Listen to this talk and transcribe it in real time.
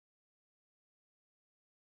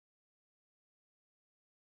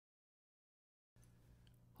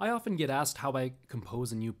I often get asked how I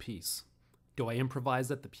compose a new piece. Do I improvise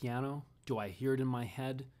at the piano? Do I hear it in my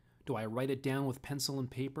head? Do I write it down with pencil and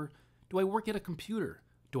paper? Do I work at a computer?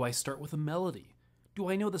 Do I start with a melody? Do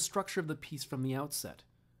I know the structure of the piece from the outset?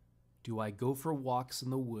 Do I go for walks in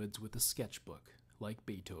the woods with a sketchbook, like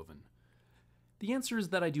Beethoven? The answer is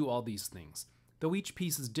that I do all these things. Though each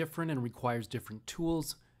piece is different and requires different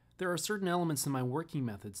tools, there are certain elements in my working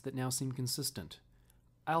methods that now seem consistent.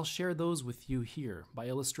 I'll share those with you here by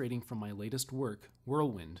illustrating from my latest work,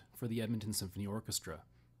 Whirlwind, for the Edmonton Symphony Orchestra.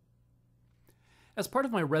 As part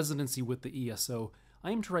of my residency with the ESO,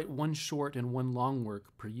 I aim to write one short and one long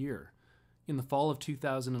work per year. In the fall of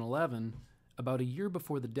 2011, about a year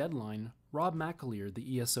before the deadline, Rob McAleer,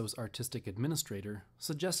 the ESO's artistic administrator,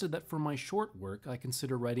 suggested that for my short work I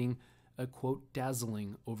consider writing a, quote,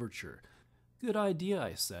 dazzling overture. Good idea,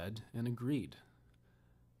 I said, and agreed.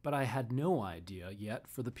 But I had no idea yet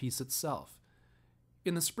for the piece itself.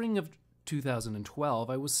 In the spring of 2012,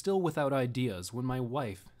 I was still without ideas when my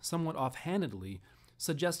wife, somewhat offhandedly,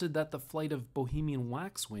 suggested that the flight of Bohemian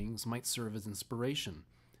waxwings might serve as inspiration.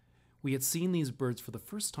 We had seen these birds for the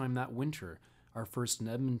first time that winter, our first in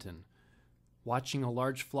Edmonton. Watching a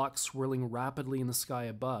large flock swirling rapidly in the sky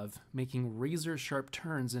above, making razor-sharp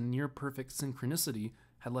turns in near-perfect synchronicity,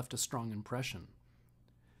 had left a strong impression.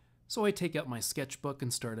 So I take out my sketchbook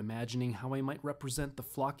and start imagining how I might represent the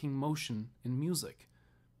flocking motion in music.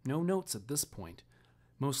 No notes at this point,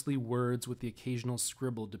 mostly words with the occasional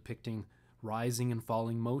scribble depicting rising and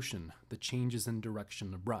falling motion, the changes in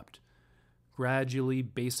direction abrupt. Gradually,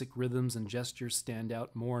 basic rhythms and gestures stand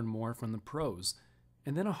out more and more from the prose,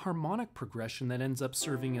 and then a harmonic progression that ends up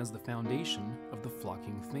serving as the foundation of the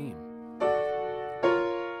flocking theme.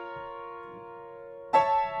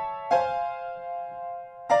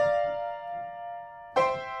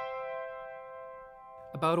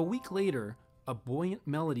 About a week later, a buoyant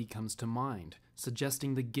melody comes to mind,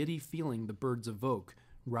 suggesting the giddy feeling the birds evoke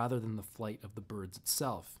rather than the flight of the birds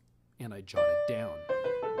itself, and I jot it down.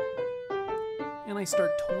 And I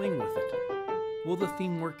start toying with it. Will the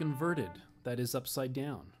theme work inverted, that is upside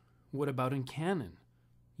down? What about in canon?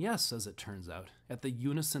 Yes, as it turns out, at the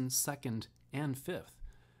unison second and fifth.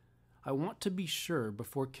 I want to be sure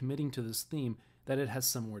before committing to this theme that it has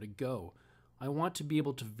somewhere to go. I want to be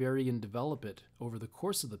able to vary and develop it over the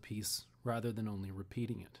course of the piece rather than only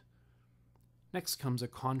repeating it. Next comes a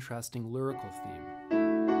contrasting lyrical theme.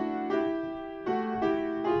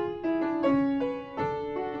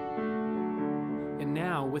 And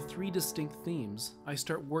now, with 3 distinct themes, I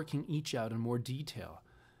start working each out in more detail.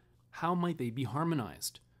 How might they be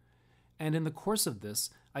harmonized? And in the course of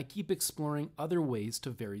this, I keep exploring other ways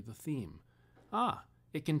to vary the theme.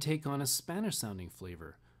 It can take on a Spanish-sounding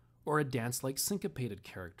flavor, or a dance-like syncopated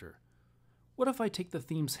character. What if I take the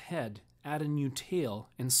theme's head, add a new tail,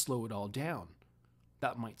 and slow it all down?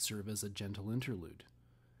 That might serve as a gentle interlude.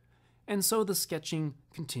 And so the sketching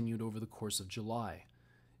continued over the course of July.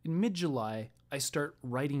 In mid-July, I start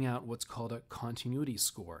writing out what's called a continuity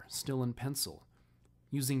score, still in pencil.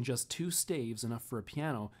 Using just 2 staves, enough for a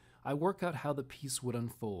piano, I work out how the piece would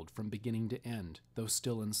unfold from beginning to end, though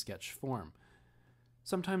still in sketch form.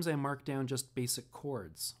 Sometimes I mark down just basic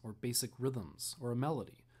chords, or basic rhythms, or a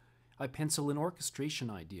melody. I pencil in orchestration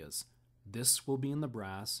ideas. This will be in the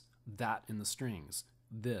brass, that in the strings,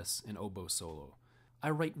 this in oboe solo. I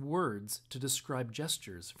write words to describe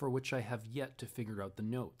gestures for which I have yet to figure out the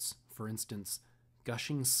notes. For instance,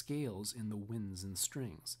 gushing scales in the winds and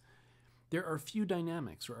strings. There are few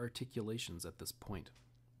dynamics or articulations at this point.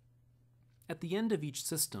 At the end of each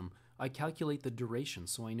system, I calculate the duration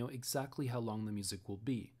so I know exactly how long the music will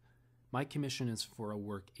be. My commission is for a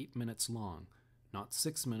work 8 minutes long, not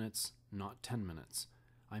 6 minutes, not 10 minutes.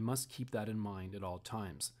 I must keep that in mind at all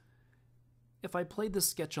times. If I played this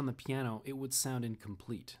sketch on the piano, it would sound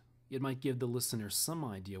incomplete. It might give the listener some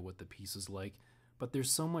idea what the piece is like, but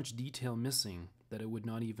there's so much detail missing that it would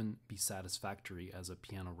not even be satisfactory as a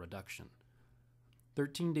piano reduction.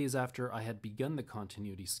 13 days after I had begun the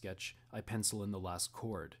continuity sketch, I pencil in the last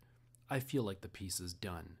chord. I feel like the piece is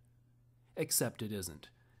done. Except it isn't.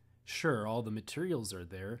 Sure, all the materials are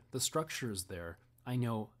there, the structure is there, I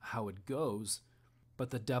know how it goes, but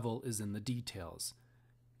the devil is in the details,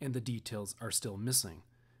 and the details are still missing.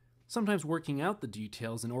 Sometimes working out the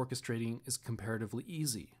details and orchestrating is comparatively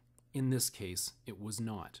easy. In this case, it was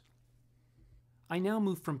not. I now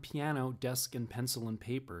move from piano, desk, and pencil and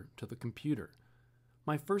paper to the computer.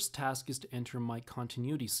 My first task is to enter my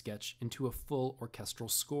continuity sketch into a full orchestral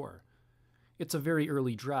score. It's a very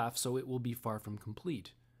early draft, so it will be far from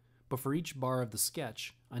complete. But for each bar of the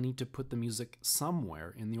sketch, I need to put the music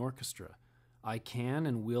somewhere in the orchestra. I can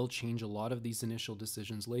and will change a lot of these initial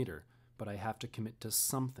decisions later, but I have to commit to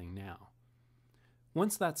something now.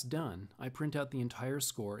 Once that's done, I print out the entire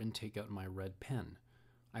score and take out my red pen.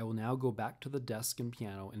 I will now go back to the desk and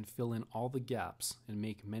piano and fill in all the gaps and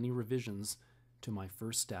make many revisions to my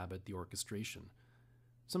first stab at the orchestration.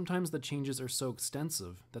 Sometimes the changes are so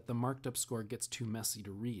extensive that the marked up score gets too messy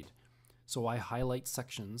to read, so I highlight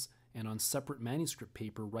sections and on separate manuscript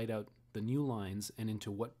paper write out the new lines and into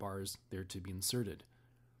what bars they're to be inserted.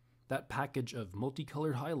 That package of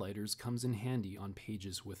multicolored highlighters comes in handy on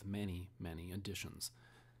pages with many, many additions.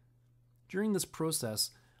 During this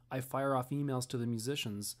process, I fire off emails to the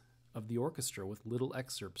musicians of the orchestra with little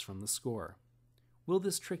excerpts from the score. Will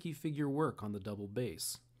this tricky figure work on the double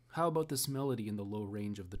bass? How about this melody in the low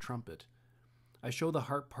range of the trumpet? I show the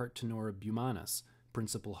harp part to Nora Bumanis,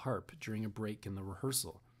 principal harp, during a break in the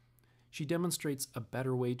rehearsal. She demonstrates a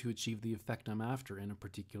better way to achieve the effect I'm after in a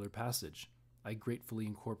particular passage. I gratefully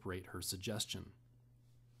incorporate her suggestion.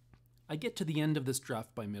 I get to the end of this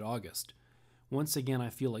draft by mid-August. Once again, I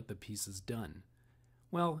feel like the piece is done.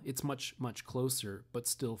 Well, it's much, much closer, but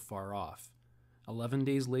still far off. 11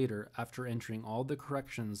 days later, after entering all the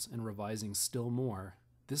corrections and revising still more,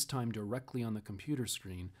 this time directly on the computer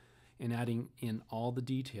screen, and adding in all the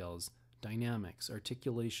details, dynamics,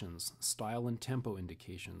 articulations, style and tempo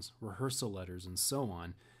indications, rehearsal letters, and so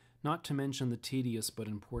on, not to mention the tedious but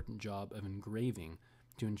important job of engraving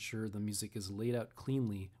to ensure the music is laid out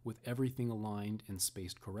cleanly with everything aligned and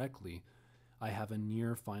spaced correctly, I have a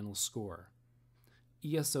near final score.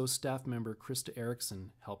 ESO staff member Krista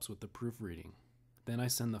Erickson helps with the proofreading. Then I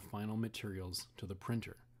send the final materials to the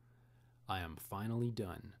printer. I am finally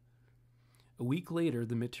done. A week later,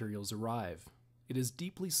 the materials arrive. It is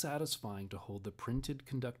deeply satisfying to hold the printed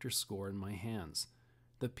conductor score in my hands.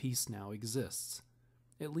 The piece now exists,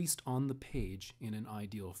 at least on the page in an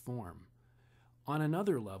ideal form. On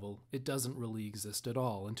another level, it doesn't really exist at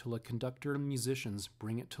all until a conductor and musicians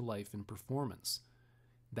bring it to life in performance.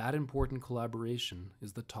 That important collaboration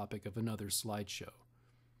is the topic of another slideshow.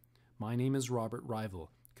 My name is Robert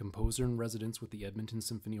Rival, composer in residence with the Edmonton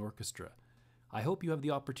Symphony Orchestra. I hope you have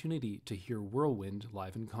the opportunity to hear Whirlwind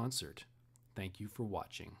live in concert. Thank you for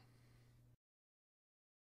watching.